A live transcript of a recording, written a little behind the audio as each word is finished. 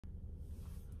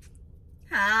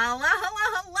Hello,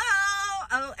 hello,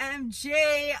 hello,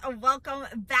 OMG. Welcome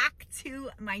back to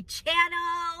my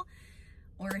channel.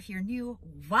 Or if you're new,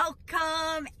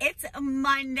 welcome. It's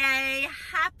Monday.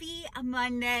 Happy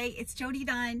Monday. It's Jody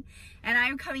Dunn, and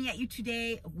I'm coming at you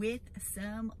today with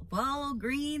some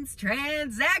Walgreens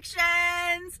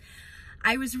transactions.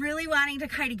 I was really wanting to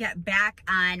kind of get back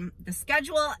on the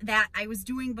schedule that I was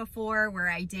doing before, where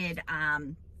I did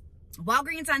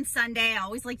Walgreens on Sunday. I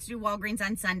always like to do Walgreens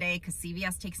on Sunday because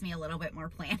CVS takes me a little bit more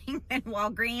planning than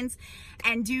Walgreens,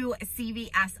 and do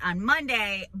CVS on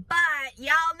Monday. But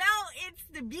y'all know it's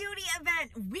the beauty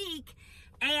event week,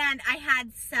 and I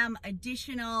had some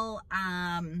additional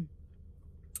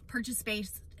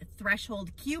purchase-based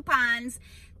threshold coupons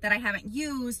that I haven't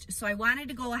used, so I wanted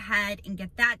to go ahead and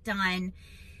get that done.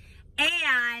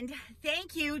 And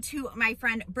thank you to my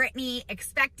friend Brittany,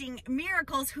 Expecting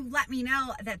Miracles, who let me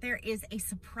know that there is a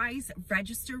surprise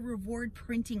register reward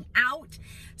printing out.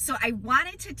 So I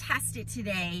wanted to test it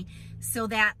today so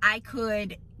that I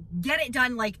could get it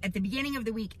done like at the beginning of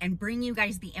the week and bring you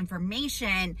guys the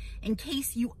information in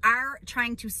case you are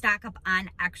trying to stock up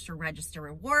on extra register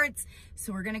rewards.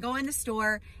 So we're going to go in the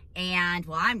store and,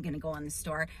 well, I'm going to go in the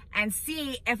store and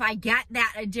see if I get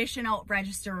that additional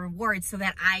register reward so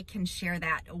that I can share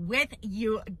that with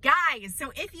you guys.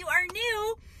 So if you are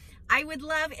new, I would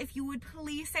love if you would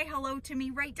please say hello to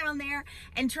me right down there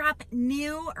and drop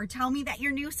new, or tell me that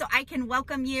you're new so I can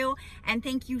welcome you. And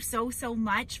thank you so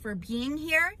much for being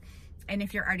here. And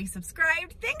if you're already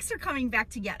subscribed, thanks for coming back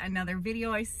to yet another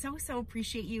video. I so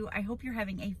appreciate you. I hope you're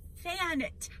having a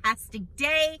fantastic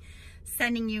day.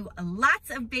 Sending you lots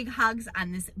of big hugs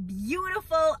on this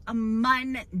beautiful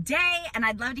Monday. And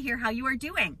I'd love to hear how you are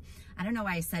doing. I don't know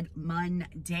why I said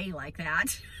Monday like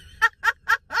that.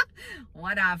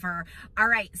 Whatever. All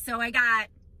right, so I got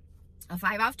a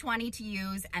 5 off 20 to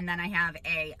use, and then I have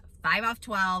a 5 off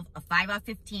 12, a 5 off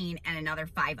 15, and another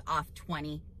 5 off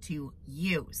 20 to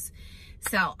use.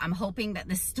 So I'm hoping that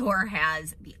the store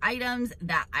has the items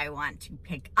that I want to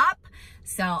pick up.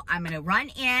 So I'm gonna run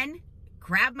in,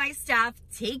 grab my stuff,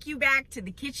 take you back to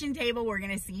the kitchen table. We're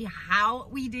gonna see how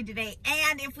we did today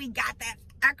and if we got that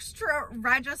extra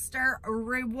register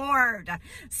reward.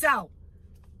 So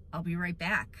I'll be right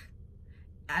back.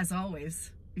 As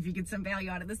always, if you get some value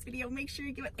out of this video, make sure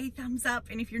you give it a thumbs up.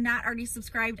 And if you're not already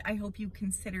subscribed, I hope you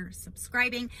consider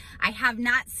subscribing. I have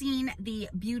not seen the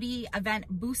beauty event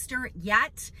booster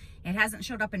yet. It hasn't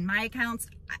showed up in my accounts.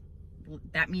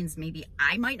 That means maybe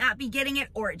I might not be getting it,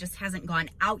 or it just hasn't gone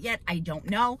out yet. I don't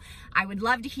know. I would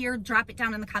love to hear. Drop it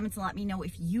down in the comments and let me know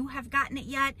if you have gotten it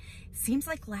yet. Seems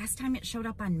like last time it showed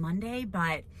up on Monday,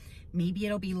 but maybe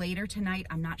it'll be later tonight.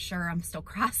 I'm not sure. I'm still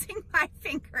crossing my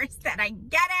fingers that I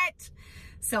get it.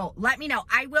 So let me know.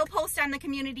 I will post on the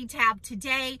community tab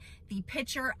today the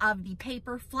picture of the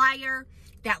paper flyer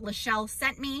that Lachelle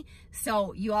sent me,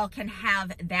 so you all can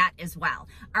have that as well.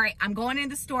 All right, I'm going in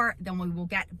the store, then we will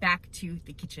get back to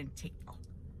the kitchen table.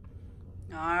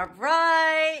 All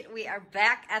right, we are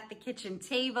back at the kitchen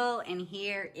table, and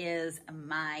here is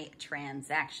my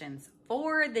transactions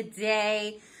for the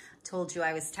day. Told you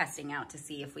I was testing out to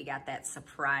see if we got that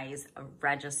surprise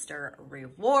register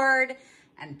reward,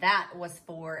 and that was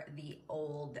for the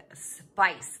Old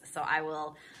Spice. So I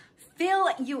will fill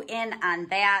you in on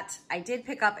that. I did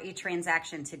pick up a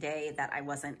transaction today that I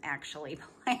wasn't actually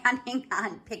planning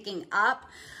on picking up.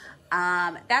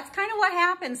 That's kind of what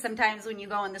happens sometimes when you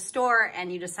go in the store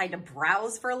and you decide to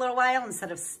browse for a little while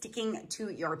instead of sticking to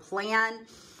your plan.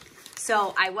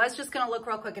 So I was just gonna look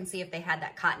real quick and see if they had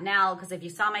that Cottonelle, because if you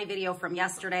saw my video from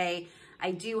yesterday,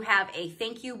 I do have a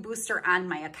thank you booster on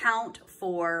my account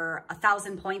for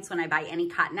 1,000 points when I buy any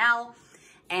Cottonelle.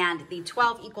 And the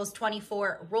 12 equals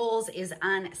 24 rolls is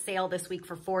on sale this week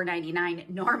for $4.99,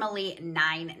 normally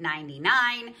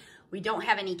 $9.99. We don't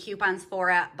have any coupons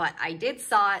for it, but I did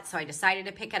saw it, so I decided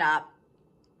to pick it up.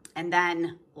 And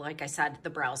then, like I said, the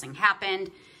browsing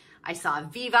happened. I saw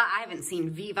Viva. I haven't seen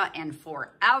Viva in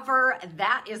forever.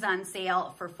 That is on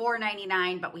sale for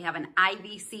 $4.99, but we have an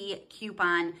IBC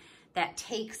coupon that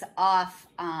takes off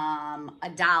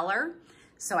 $1.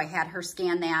 So I had her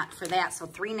scan that for that. So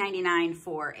 $3.99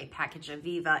 for a package of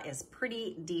Viva is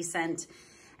pretty decent.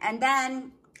 And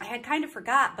then I had kind of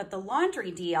forgot, but the laundry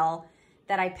deal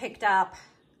that I picked up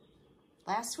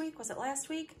last week, was it last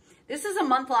week? This is a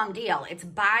month-long deal. It's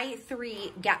buy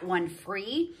 3, get 1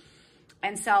 free.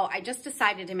 And so I just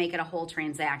decided to make it a whole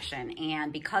transaction.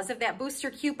 And because of that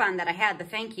booster coupon that I had, the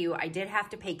thank you, I did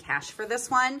have to pay cash for this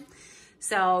one.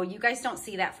 So you guys don't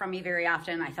see that from me very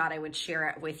often. I thought I would share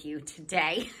it with you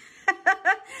today.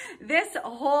 This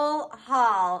whole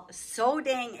haul, so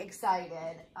dang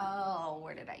excited. Oh,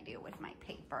 what did I do with my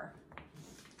paper?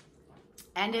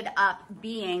 Ended up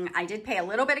being, I did pay a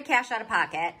little bit of cash out of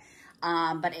pocket,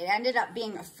 but it ended up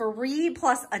being free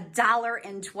plus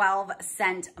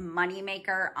 $1.12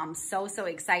 moneymaker. I'm so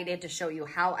excited to show you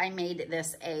how I made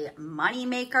this a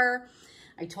moneymaker.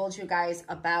 I told you guys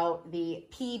about the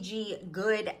PG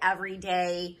Good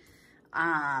Everyday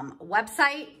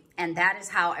website, and that is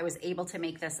how I was able to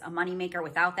make this a moneymaker.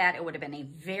 Without that, it would have been a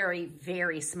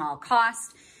very small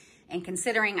cost. And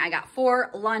considering I got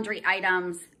 4 laundry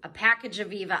items, a package of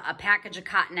Viva, a package of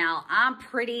Cottonelle, I'm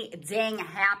pretty dang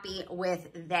happy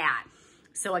with that.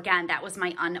 So again, that was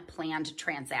my unplanned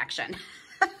transaction.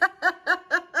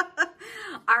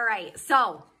 All right,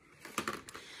 so,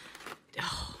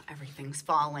 oh, everything's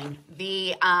falling.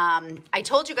 I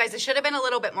told you guys, it should have been a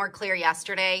little bit more clear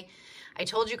yesterday. I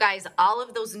told you guys all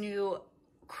of those new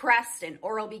Crest and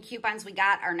Oral-B coupons we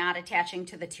got are not attaching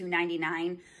to the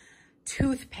 $2.99.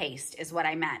 Toothpaste is what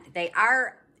I meant. They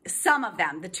are, some of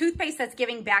them, the toothpaste that's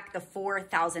giving back the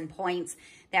 4,000 points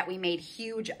that we made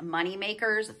huge money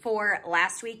makers for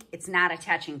last week, it's not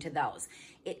attaching to those.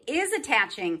 It is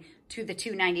attaching to the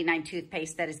 $2.99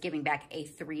 toothpaste that is giving back a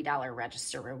 $3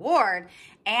 register reward,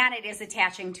 and it is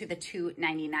attaching to the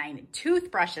 $2.99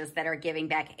 toothbrushes that are giving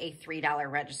back a $3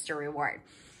 register reward.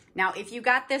 Now, if you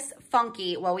got this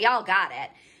funky, well, we all got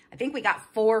it. I think we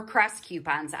got 4 Crest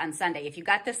coupons on Sunday. If you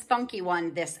got this funky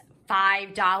one, this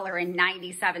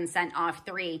 $5.97 off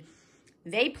 3,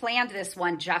 they planned this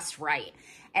one just right.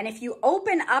 And if you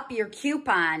open up your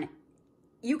coupon,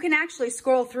 you can actually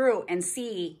scroll through and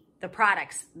see the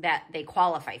products that they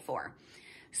qualify for.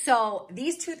 So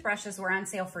these toothbrushes were on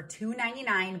sale for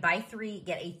 $2.99. Buy 3,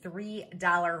 get a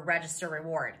 $3 register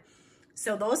reward.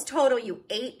 So those total you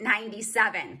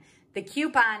 $8.97. The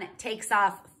coupon takes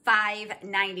off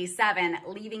 $5.97,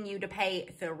 leaving you to pay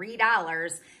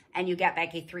 $3, and you get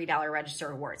back a $3 register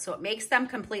reward. So it makes them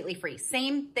completely free.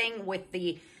 Same thing with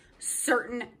the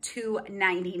certain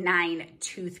 $2.99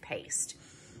 toothpaste.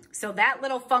 So that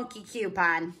little funky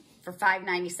coupon for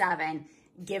 $5.97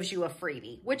 gives you a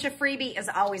freebie, which a freebie is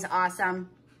always awesome,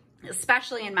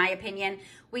 especially in my opinion.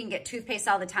 We can get toothpaste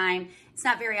all the time. It's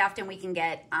not very often we can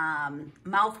get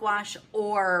mouthwash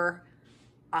or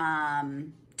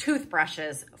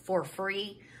toothbrushes for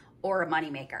free or a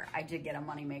moneymaker. I did get a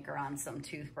moneymaker on some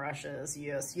toothbrushes.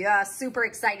 Yes, super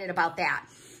excited about that.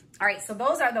 All right, so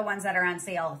those are the ones that are on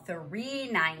sale,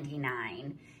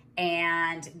 $3.99,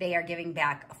 and they are giving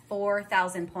back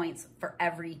 4,000 points for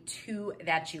every 2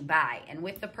 that you buy. And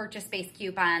with the purchase-based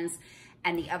coupons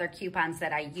and the other coupons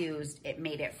that I used, it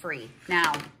made it free.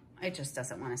 Now, it just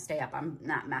doesn't want to stay up. I'm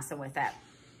not messing with it.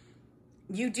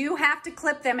 You do have to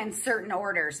clip them in certain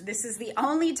orders. This is the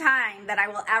only time that I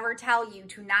will ever tell you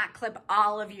to not clip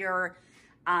all of your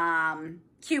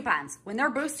coupons. When they're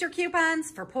booster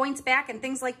coupons for points back and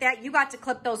things like that, you got to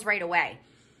clip those right away.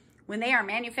 When they are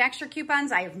manufacturer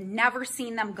coupons, I have never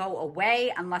seen them go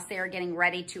away unless they are getting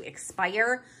ready to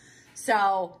expire.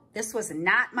 So this was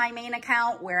not my main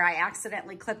account where I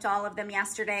accidentally clipped all of them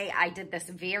yesterday. I did this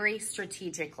very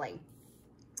strategically.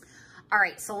 All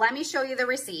right, so let me show you the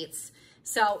receipts.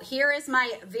 So here is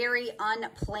my very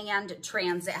unplanned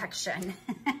transaction.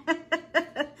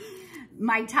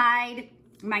 My Tide,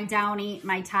 my Downy,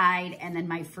 my Tide, and then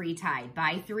my free Tide.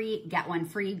 Buy 3, get 1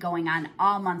 free, going on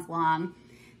all month long.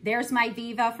 There's my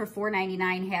Viva for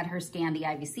 $4.99, had her scan the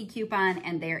IVC coupon,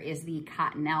 and there is the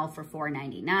Cottonelle for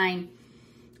 $4.99.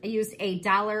 I used a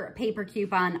 $1 paper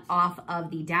coupon off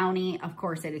of the Downy. Of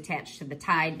course, it attached to the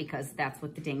Tide because that's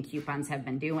what the dang coupons have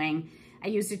been doing. I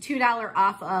used a $2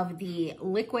 off of the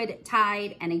liquid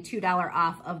Tide and a $2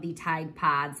 off of the Tide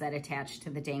Pods that attached to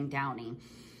the dang Downy.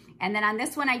 And then on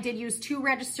this one, I did use 2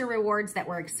 register rewards that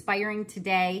were expiring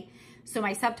today. So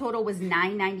my subtotal was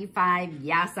 $9.95.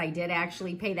 Yes, I did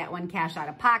actually pay that one cash out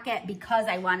of pocket because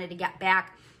I wanted to get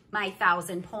back my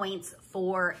 1,000 points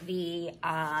for the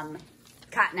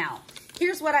Cottonelle.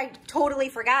 Here's what I totally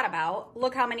forgot about.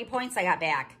 Look how many points I got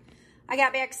back. I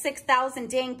got back 6,000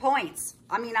 dang points.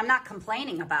 I mean, I'm not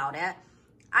complaining about it.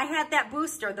 I had that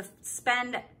booster, the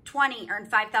spend 20, earn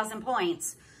 5,000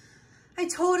 points. I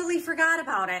totally forgot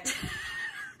about it.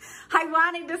 I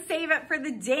wanted to save it for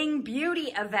the dang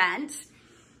beauty event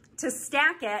to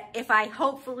stack it if I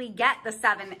hopefully get the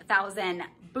 7,000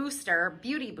 booster,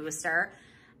 beauty booster.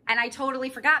 And I totally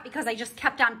forgot because I just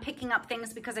kept on picking up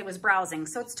things because I was browsing.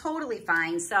 So it's totally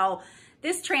fine. So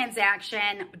this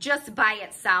transaction just by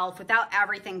itself without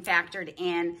everything factored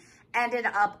in ended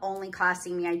up only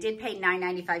costing me, I did pay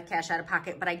 $9.95 cash out of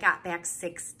pocket, but I got back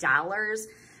 $6.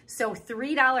 So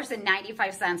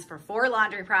 $3.95 for 4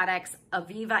 laundry products, a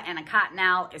Viva and a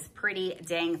Cottonelle is pretty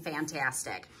dang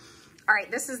fantastic. All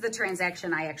right, this is the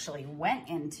transaction I actually went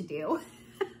in to do.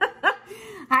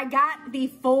 I got the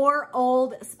 4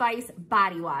 Old Spice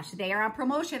body wash. They are on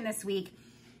promotion this week.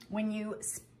 When you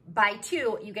buy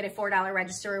 2, you get a $4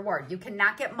 register reward. You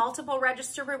cannot get multiple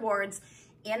register rewards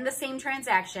in the same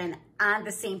transaction on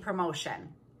the same promotion.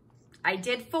 I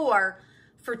did 4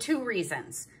 for 2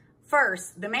 reasons.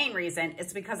 First, the main reason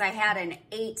is because I had an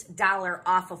 $8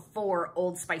 off of 4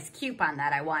 Old Spice coupon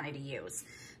that I wanted to use.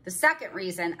 The second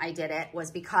reason I did it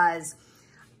was because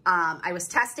I was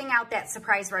testing out that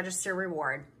surprise register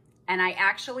reward, and I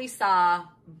actually saw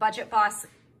Budget Boss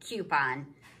coupon.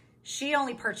 She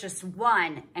only purchased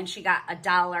 1 and she got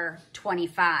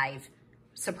 $1.25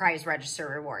 surprise register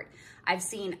reward. I've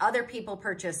seen other people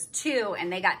purchase 2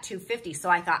 and they got $2.50. So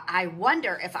I thought, I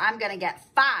wonder if I'm gonna get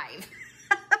 5.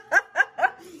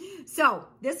 So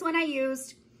this one I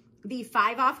used the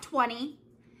 5 off 20,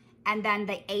 and then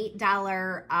the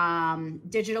 $8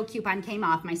 digital coupon came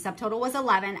off. My subtotal was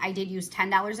 11. I did use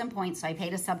 $10 in points, so I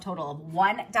paid a subtotal of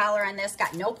 $1 on this,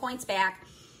 got no points back,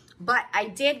 but I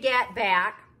did get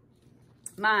back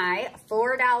my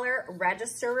 $4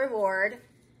 register reward.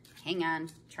 Hang on,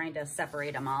 trying to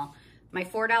separate them all. My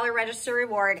 $4 register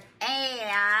reward,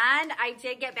 and I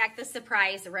did get back the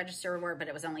surprise register reward, but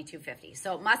it was only $2.50.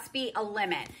 So it must be a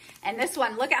limit. And this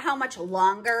one, look at how much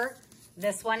longer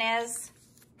this one is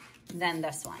than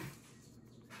this one.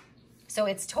 So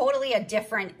it's totally a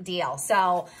different deal.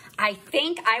 So I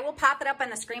think I will pop it up on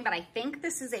the screen, but I think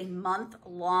this is a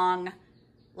month-long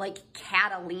like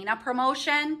Catalina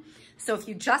promotion. So if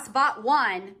you just bought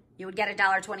 1, you would get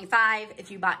 $1.25.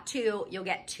 If you bought 2, you'll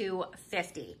get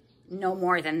 $2.50. No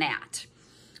more than that.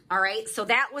 All right, so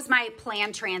that was my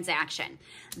planned transaction.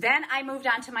 Then I moved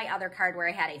on to my other card where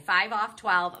I had a 5 off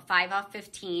 12, a 5 off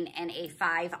 15, and a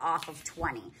 5 off of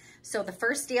 20. So the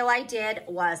first deal I did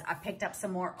was I picked up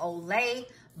some more Olay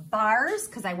bars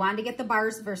because I wanted to get the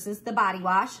bars versus the body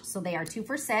wash. So they are 2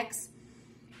 for $6.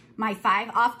 My 5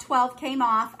 off 12 came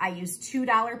off. I used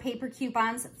 $2 paper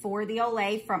coupons for the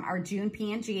Olay from our June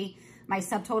P&G. My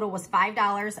subtotal was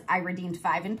 $5. I redeemed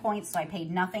 5 in points, so I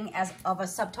paid nothing as of a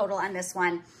subtotal on this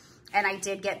one. And I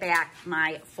did get back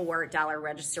my $4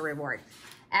 register reward.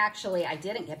 Actually, I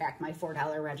didn't get back my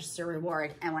 $4 register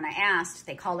reward. And when I asked,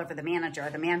 they called over the manager.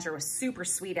 The manager was super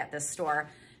sweet at this store.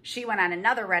 She went on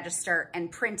another register and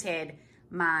printed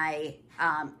my,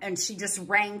 and she just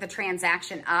rang the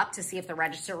transaction up to see if the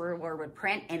register reward would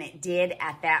print, and it did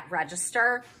at that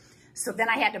register. So then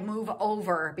I had to move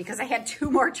over because I had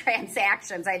 2 more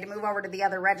transactions. I had to move over to the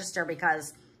other register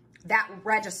because that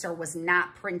register was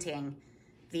not printing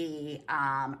the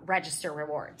register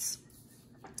rewards.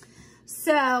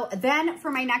 So then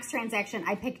for my next transaction,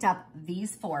 I picked up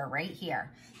these 4 right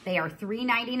here. They are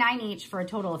 $3.99 each for a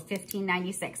total of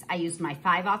 $15.96. I used my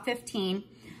 5 off 15.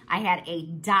 I had a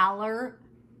 $1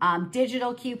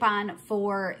 digital coupon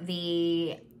for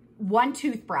the 1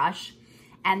 toothbrush,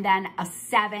 and then a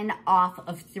 7 off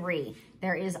of 3.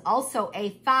 There is also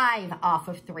a 5 off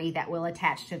of 3 that will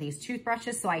attach to these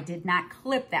toothbrushes, so I did not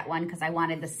clip that one because I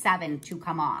wanted the 7 to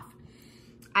come off.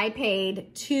 I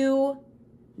paid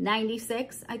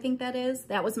 $2.96, I think that is.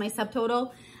 That was my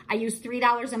subtotal. I used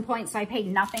 $3 in points, so I paid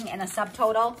nothing in a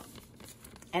subtotal.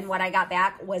 And what I got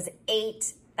back was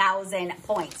 8,000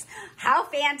 points. How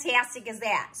fantastic is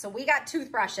that? So we got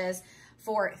toothbrushes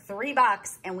for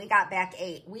 $3 and we got back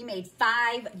 8. We made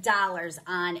 $5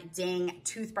 on dang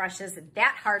toothbrushes.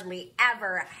 That hardly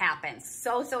ever happens.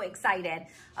 So excited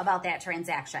about that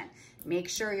transaction. Make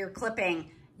sure you're clipping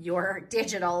your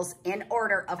digitals in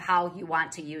order of how you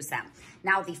want to use them.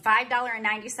 Now the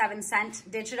 $5.97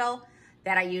 digital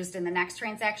that I used in the next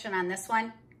transaction on this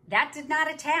one, that did not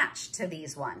attach to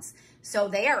these ones. So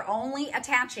they are only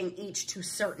attaching each to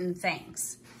certain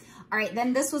things. All right,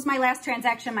 then this was my last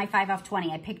transaction, my 5 off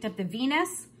 20. I picked up the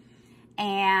Venus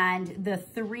and the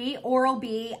 3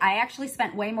 Oral-B. I actually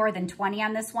spent way more than 20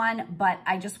 on this one, but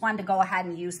I just wanted to go ahead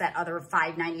and use that other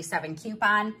 $5.97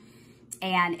 coupon,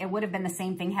 and it would have been the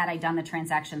same thing had I done the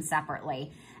transaction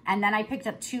separately. And then I picked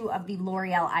up 2 of the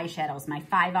L'Oreal eyeshadows. My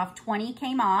 5 off 20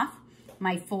 came off,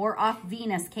 my 4 off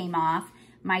Venus came off,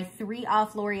 my 3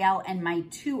 off L'Oreal, and my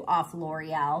 2 off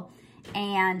L'Oreal,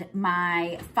 and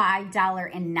my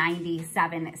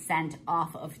 $5.97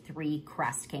 off of 3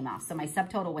 Crest came off. So my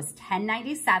subtotal was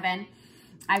 $10.97.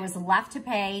 I was left to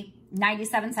pay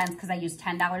 97 cents because I used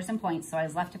 $10 in points, so I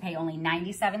was left to pay only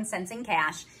 97 cents in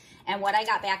cash. And what I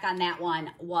got back on that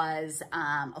one was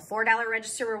a $4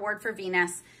 register reward for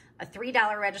Venus, a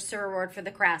 $3 register reward for the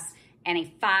Crest, and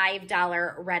a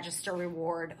 $5 register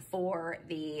reward for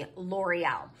the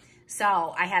L'Oreal.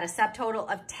 So I had a subtotal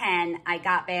of 10. I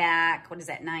got back, what is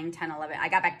that, 9, 10, 11? I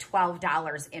got back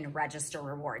 $12 in register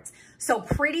rewards. So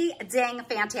pretty dang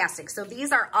fantastic. So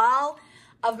these are all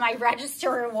of my register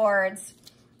rewards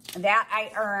that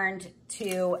I earned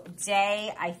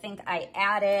today. I think I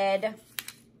added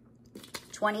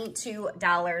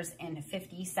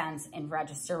 $22.50 in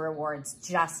register rewards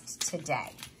just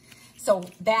today. So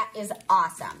that is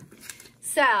awesome.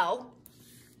 So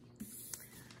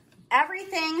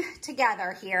everything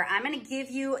together here, I'm going to give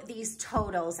you these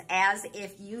totals as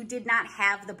if you did not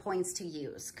have the points to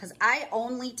use, because I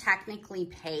only technically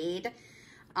paid,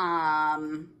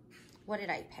 what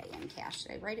did I pay in cash?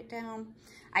 Did I write it down?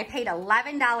 I paid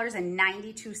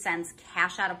 $11.92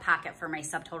 cash out of pocket for my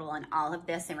subtotal on all of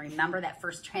this. And remember, that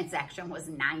first transaction was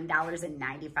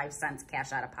 $9.95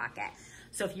 cash out of pocket.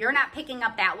 So if you're not picking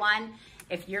up that one,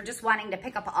 if you're just wanting to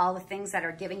pick up all the things that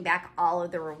are giving back all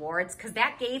of the rewards, because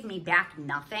that gave me back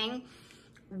nothing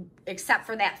except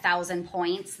for that 1,000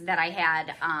 points that I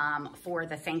had for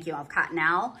the thank you of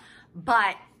Cottonelle.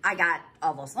 But I got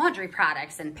all those laundry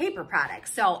products and paper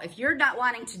products. So if you're not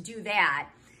wanting to do that,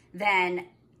 then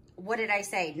what did I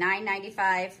say?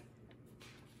 $9.95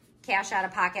 cash out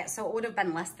of pocket. So it would have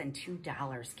been less than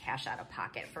 $2 cash out of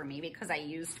pocket for me because I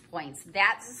used points.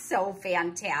 That's so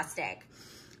fantastic.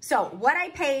 So what I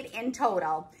paid in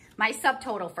total, my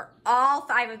subtotal for all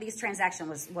 5 of these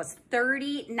transactions was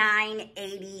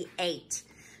 $39.88.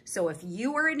 So if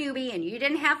you were a newbie and you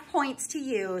didn't have points to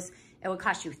use, it would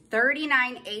cost you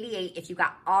 $39.88 if you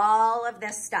got all of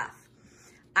this stuff.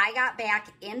 I got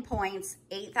back in points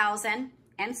 8,000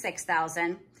 and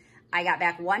 6,000. I got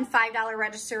back one $5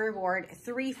 register reward,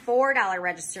 3 $4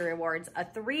 register rewards, a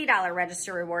 $3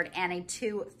 register reward, and a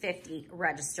 $2.50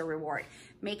 register reward,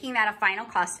 making that a final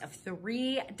cost of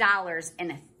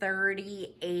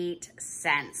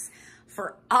 $3.38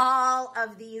 for all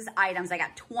of these items. I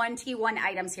got 21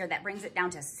 items here. That brings it down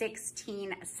to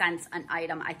 16 cents an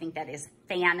item. I think that is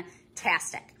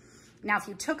fantastic. Now, if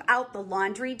you took out the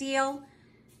laundry deal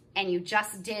and you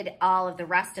just did all of the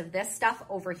rest of this stuff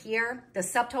over here, the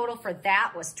subtotal for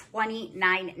that was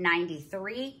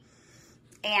 $29.93.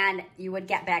 And you would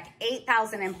get back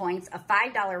 8,000 in points, a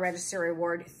 $5 register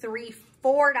reward, 3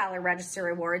 $4 register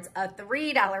rewards, a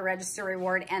 $3 register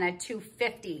reward, and a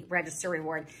 $2.50 register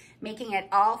reward, making it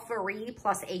all free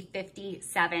plus a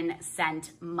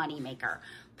 57-cent moneymaker.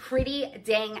 Pretty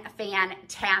dang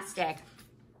fantastic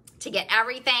to get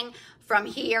everything from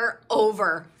here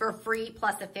over for free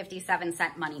plus a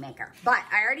 57-cent moneymaker. But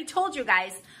I already told you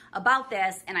guys about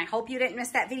this, and I hope you didn't miss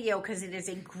that video because it is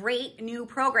a great new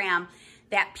program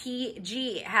that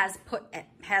PG has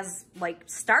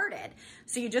started.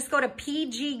 So you just go to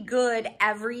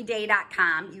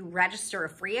pggoodeveryday.com, you register a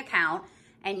free account,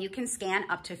 and you can scan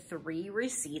up to 3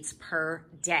 receipts per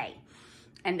day.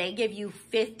 And they give you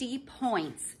 50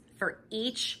 points for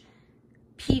each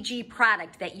PG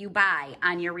product that you buy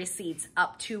on your receipts,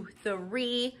 up to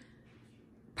 3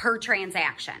 per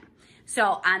transaction.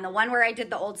 So on the one where I did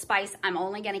the Old Spice, I'm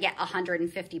only gonna get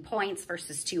 150 points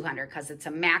versus 200 because it's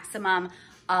a maximum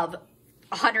of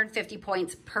 150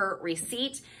 points per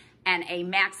receipt and a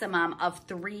maximum of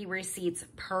 3 receipts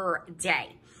per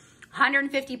day.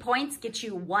 150 points get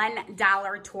you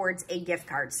 $1 towards a gift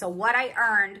card. So what I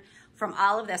earned from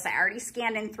all of this, I already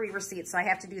scanned in 3 receipts, so I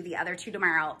have to do the other 2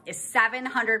 tomorrow, is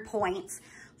 700 points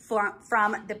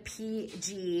from the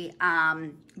PG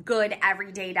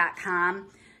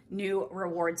goodeveryday.com new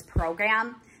rewards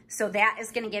program. So that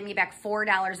is going to give me back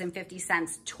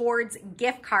 $4.50 towards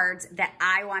gift cards that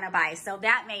I want to buy. So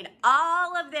that made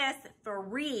all of this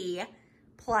free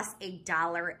plus a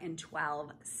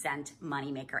 $1.12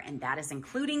 moneymaker. And that is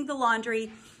including the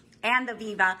laundry and the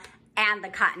Viva and the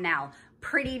Cottonelle.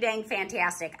 Pretty dang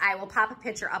fantastic. I will pop a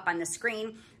picture up on the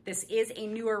screen. This is a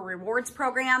newer rewards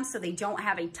program, so they don't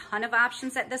have a ton of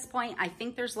options at this point. I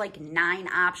think there's like 9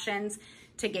 options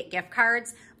to get gift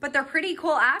cards, but they're pretty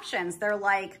cool options. They're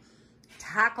like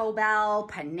Taco Bell,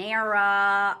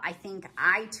 Panera, I think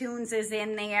iTunes is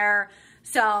in there.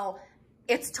 So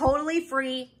it's totally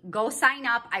free. Go sign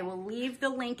up. I will leave the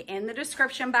link in the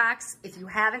description box if you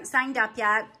haven't signed up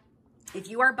yet. If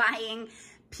you are buying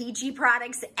PG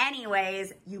products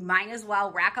anyways, you might as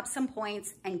well rack up some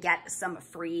points and get some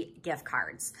free gift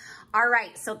cards. All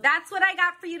right, so that's what I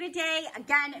got for you today.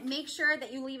 Again, make sure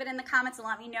that you leave it in the comments and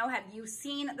let me know, have you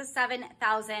seen the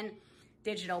 7,000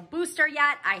 digital booster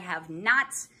yet? I have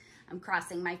not. I'm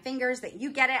crossing my fingers that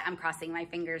you get it. I'm crossing my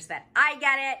fingers that I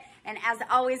get it. And as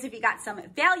always, if you got some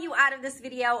value out of this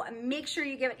video, make sure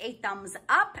you give it a thumbs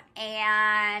up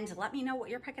and let me know what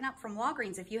you're picking up from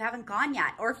Walgreens if you haven't gone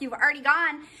yet, or if you've already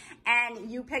gone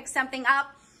and you picked something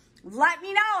up. Let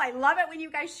me know. I love it when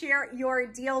you guys share your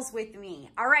deals with me.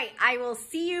 All right, I will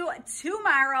see you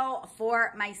tomorrow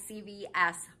for my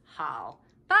CVS haul.